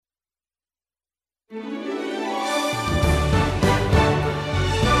People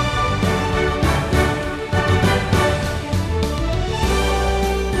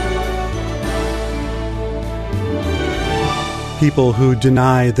who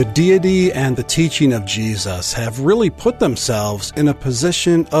deny the deity and the teaching of Jesus have really put themselves in a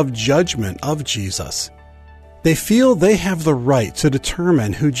position of judgment of Jesus. They feel they have the right to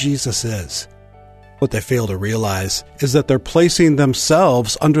determine who Jesus is. What they fail to realize is that they're placing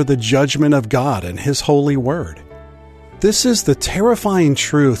themselves under the judgment of God and His holy word. This is the terrifying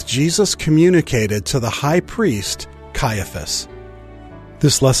truth Jesus communicated to the high priest, Caiaphas.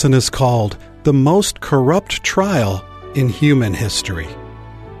 This lesson is called The Most Corrupt Trial in Human History.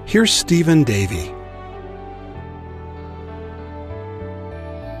 Here's Stephen Davey.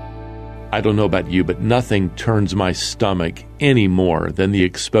 I don't know about you, but nothing turns my stomach any more than the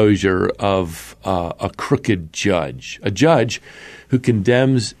exposure of a crooked judge, a judge who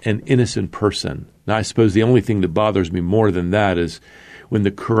condemns an innocent person. Now, I suppose the only thing that bothers me more than that is when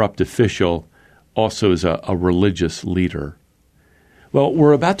the corrupt official also is a religious leader. Well,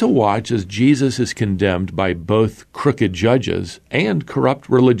 we're about to watch as Jesus is condemned by both crooked judges and corrupt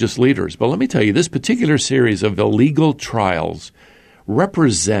religious leaders. But let me tell you, this particular series of illegal trials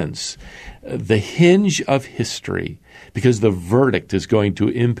represents the hinge of history because the verdict is going to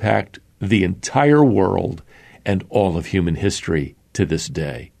impact the entire world and all of human history to this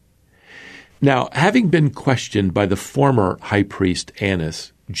day. Now, having been questioned by the former high priest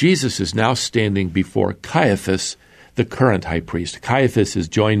Annas, Jesus is now standing before Caiaphas, the current high priest. Caiaphas is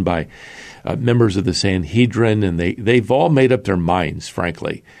joined by members of the Sanhedrin, and they've all made up their minds,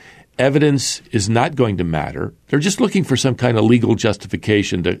 frankly. Evidence is not going to matter. They're just looking for some kind of legal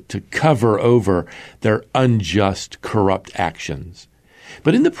justification to cover over their unjust, corrupt actions.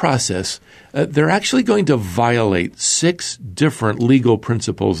 But in the process, they're actually going to violate 6 different legal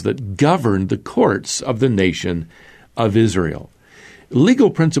principles that govern the courts of the nation of Israel. Legal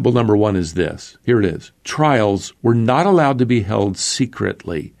principle number 1 is this. Here it is. Trials were not allowed to be held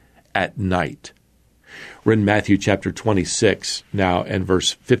secretly at night. We're in Matthew chapter 26 now, and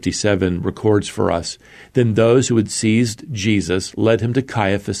verse 57 records for us, "Then those who had seized Jesus led him to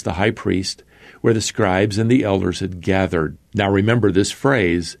Caiaphas the high priest, where the scribes and the elders had gathered." Now remember, this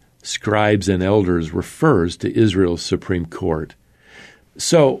phrase, scribes and elders, refers to Israel's Supreme Court.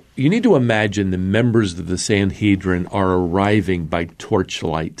 So you need to imagine the members of the Sanhedrin are arriving by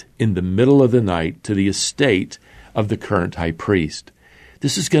torchlight in the middle of the night to the estate of the current high priest.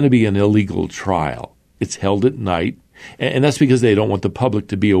 This is going to be an illegal trial. It's held at night, and that's because they don't want the public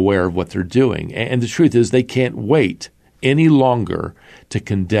to be aware of what they're doing. And the truth is they can't wait any longer to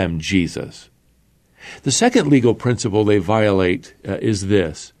condemn Jesus. The second legal principle they violate is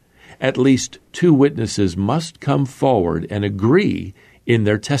this. At least 2 witnesses must come forward and agree in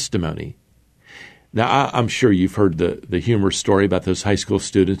their testimony. Now, I'm sure you've heard the humorous story about those high school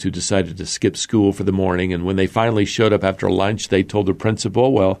students who decided to skip school for the morning, and when they finally showed up after lunch, they told the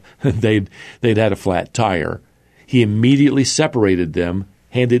principal, well, they'd had a flat tire. He immediately separated them,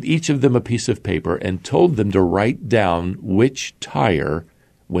 handed each of them a piece of paper, and told them to write down which tire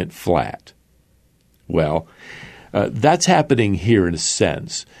went flat. Well, that's happening here in a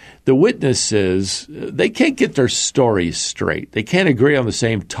sense. The witnesses, they can't get their stories straight. They can't agree on the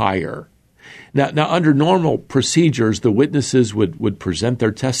same tire. Now, under normal procedures, the witnesses would present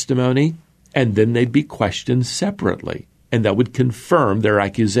their testimony, and then they'd be questioned separately, and that would confirm their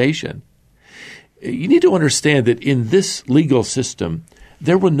accusation. You need to understand that in this legal system,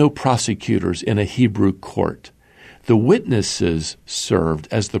 there were no prosecutors in a Hebrew court. The witnesses served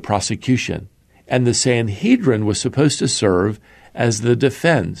as the prosecution, and the Sanhedrin was supposed to serve as the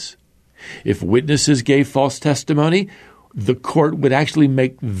defense. If witnesses gave false testimony, the court would actually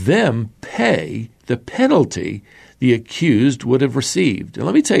make them pay the penalty the accused would have received. And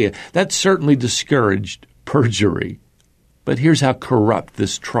let me tell you, that certainly discouraged perjury. But here's how corrupt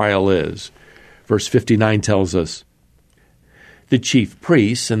this trial is. Verse 59 tells us, "The chief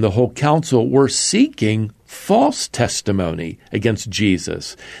priests and the whole council were seeking false testimony against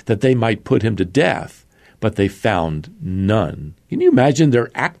Jesus, that they might put him to death, but they found none." Can you imagine?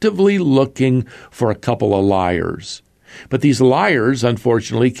 They're actively looking for a couple of liars. But these liars,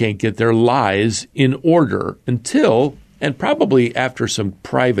 unfortunately, can't get their lies in order until, and probably after some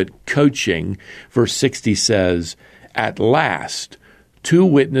private coaching, verse 60 says, "At last, 2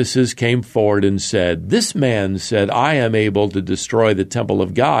 witnesses came forward and said, 'This man said, I am able to destroy the temple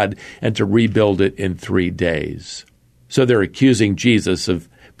of God and to rebuild it in 3 days.'" So they're accusing Jesus of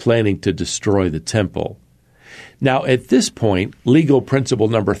planning to destroy the temple. Now, at this point, legal principle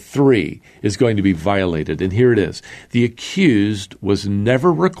number 3 is going to be violated, and here it is. The accused was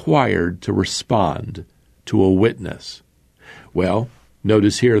never required to respond to a witness. Well,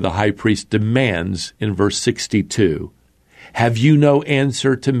 notice here the high priest demands in verse 62, "Have you no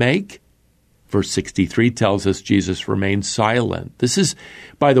answer to make?" Verse 63 tells us Jesus remained silent. This is,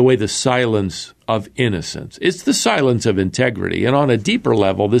 by the way, the silence of innocence. It's the silence of integrity. And on a deeper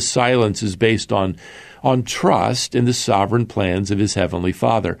level, this silence is based on trust in the sovereign plans of his heavenly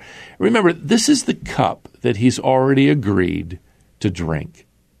Father. Remember, this is the cup that he's already agreed to drink.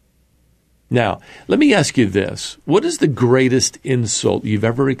 Now, let me ask you this. What is the greatest insult you've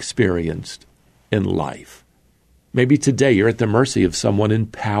ever experienced in life? Maybe today you're at the mercy of someone in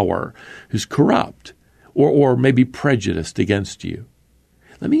power who's corrupt or maybe prejudiced against you.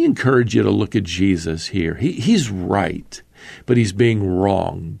 Let me encourage you to look at Jesus here. He's right, but he's being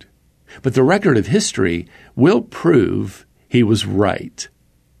wronged. But the record of history will prove he was right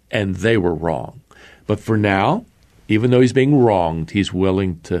and they were wrong. But for now, even though he's being wronged, he's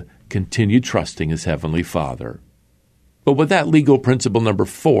willing to continue trusting his heavenly Father. But with that, legal principle number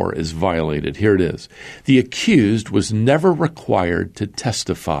 4 is violated. Here it is. The accused was never required to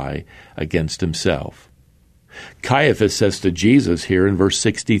testify against himself. Caiaphas says to Jesus here in verse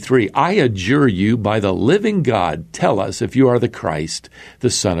 63, "I adjure you by the living God, tell us if you are the Christ, the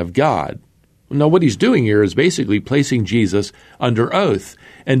Son of God." Now, what he's doing here is basically placing Jesus under oath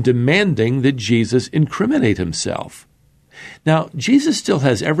and demanding that Jesus incriminate himself. Now, Jesus still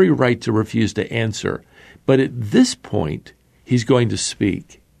has every right to refuse to answer, but at this point, he's going to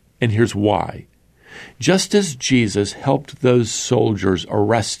speak. And here's why. Just as Jesus helped those soldiers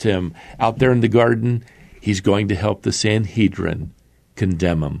arrest him out there in the garden, he's going to help the Sanhedrin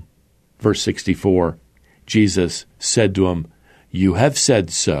condemn him. Verse 64, Jesus said to him, "You have said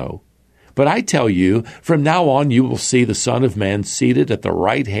so. But I tell you, from now on you will see the Son of Man seated at the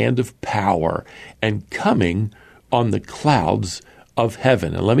right hand of power and coming on the clouds of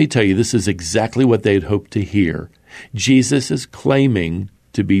heaven." And let me tell you, this is exactly what they'd hoped to hear. Jesus is claiming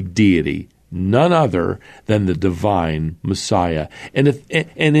to be deity, none other than the divine Messiah. And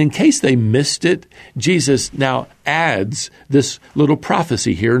in case they missed it, Jesus now adds this little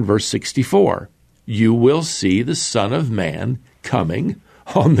prophecy here in verse 64. You will see the Son of Man coming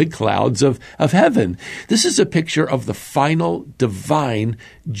on the clouds of heaven. This is a picture of the final divine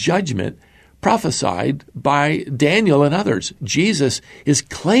judgment prophesied by Daniel and others. Jesus is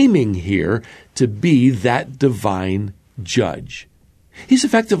claiming here to be that divine judge. He's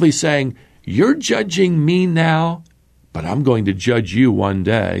effectively saying, you're judging me now, but I'm going to judge you one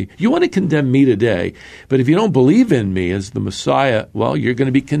day. You want to condemn me today, but if you don't believe in me as the Messiah, well, you're going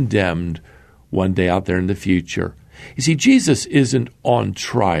to be condemned one day out there in the future. You see, Jesus isn't on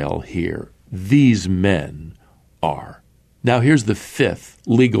trial here. These men are. Now, here's the 5th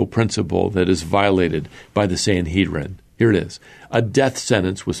legal principle that is violated by the Sanhedrin. Here it is. A death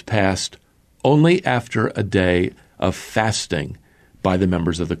sentence was passed only after a day of fasting by the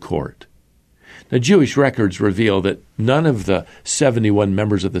members of the court. Now, Jewish records reveal that none of the 71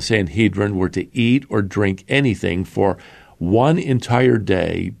 members of the Sanhedrin were to eat or drink anything for one entire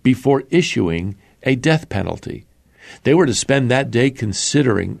day before issuing a death penalty. They were to spend that day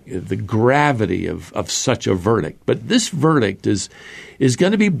considering the gravity of such a verdict. But this verdict is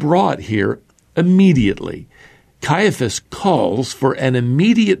going to be brought here immediately. Caiaphas calls for an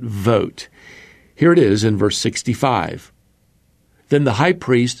immediate vote. Here it is in verse 65. Then the high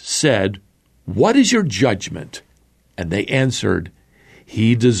priest said, "What is your judgment?" And they answered,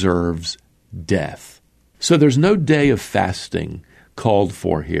 "He deserves death." So there's no day of fasting called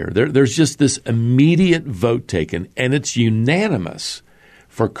for here. There's just this immediate vote taken, and it's unanimous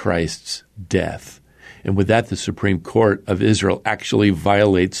for Christ's death. And with that, the Supreme Court of Israel actually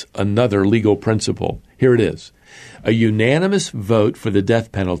violates another legal principle. Here it is. A unanimous vote for the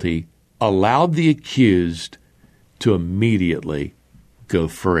death penalty allowed the accused to immediately go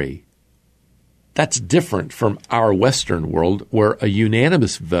free. That's different from our Western world, where a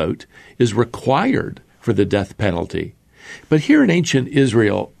unanimous vote is required for the death penalty. But here in ancient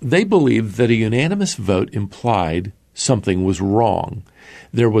Israel, they believed that a unanimous vote implied something was wrong.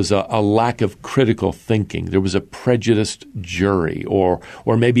 There was a lack of critical thinking. There was a prejudiced jury, or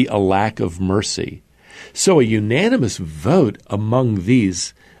maybe a lack of mercy. So a unanimous vote among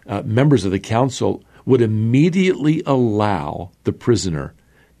these members of the council would immediately allow the prisoner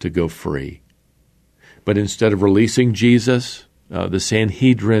to go free. But instead of releasing Jesus, the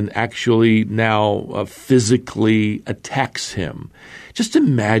Sanhedrin actually now physically attacks him. Just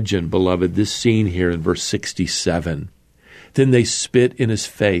imagine, beloved, this scene here in verse 67. Then they spit in his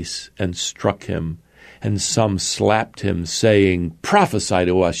face and struck him, and some slapped him, saying, "Prophesy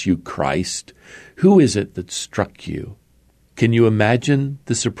to us, you Christ. Who is it that struck you?" Can you imagine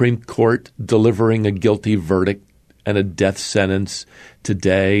the Supreme Court delivering a guilty verdict and a death sentence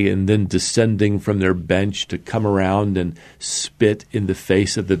today, and then descending from their bench to come around and spit in the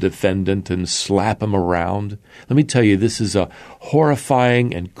face of the defendant and slap him around? Let me tell you, this is a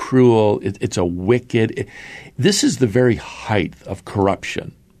horrifying and cruel, it's a wicked, this is the very height of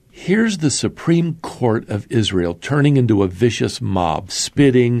corruption. Here's the Supreme Court of Israel turning into a vicious mob,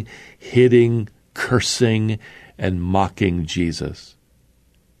 spitting, hitting, cursing, and mocking Jesus.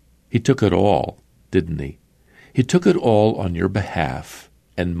 He took it all, didn't he? He took it all on your behalf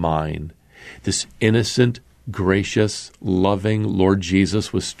and mine. This innocent, gracious, loving Lord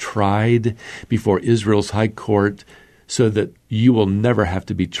Jesus was tried before Israel's high court so that you will never have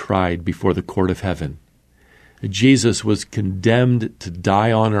to be tried before the court of heaven. Jesus was condemned to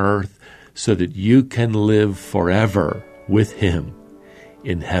die on earth so that you can live forever with him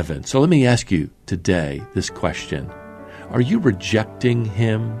in heaven. So let me ask you today this question. Are you rejecting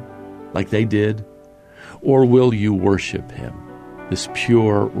him like they did? Or will you worship him, this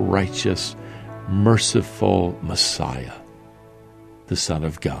pure, righteous, merciful Messiah, the Son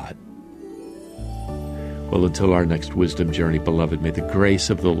of God? Well, until our next wisdom journey, beloved, may the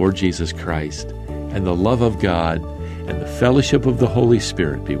grace of the Lord Jesus Christ and the love of God and the fellowship of the Holy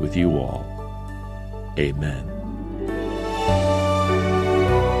Spirit be with you all. Amen.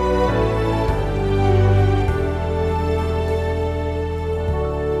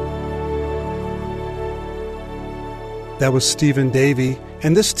 That was Stephen Davey,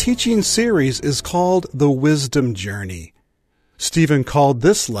 and this teaching series is called The Wisdom Journey. Stephen called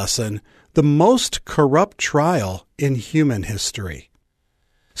this lesson the most corrupt trial in human history.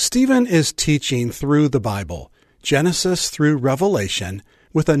 Stephen is teaching through the Bible, Genesis through Revelation,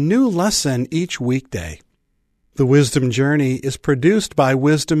 with a new lesson each weekday. The Wisdom Journey is produced by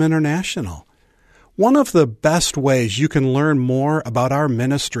Wisdom International. One of the best ways you can learn more about our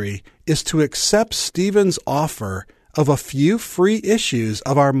ministry is to accept Stephen's offer of a few free issues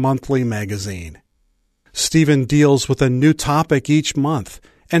of our monthly magazine. Stephen deals with a new topic each month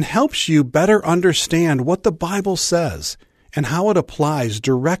and helps you better understand what the Bible says and how it applies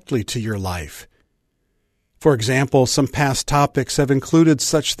directly to your life. For example, some past topics have included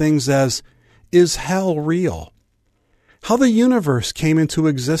such things as, is hell real? How the universe came into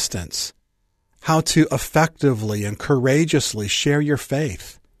existence? How to effectively and courageously share your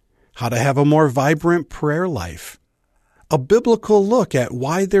faith? How to have a more vibrant prayer life? A biblical look at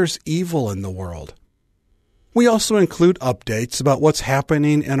why there's evil in the world. We also include updates about what's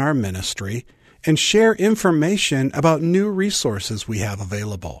happening in our ministry and share information about new resources we have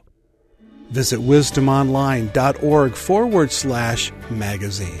available. Visit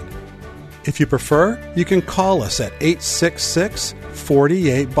wisdomonline.org/magazine. If you prefer, you can call us at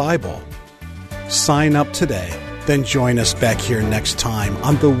 866-48-BIBLE. Sign up today, then join us back here next time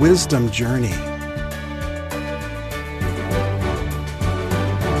on The Wisdom Journey.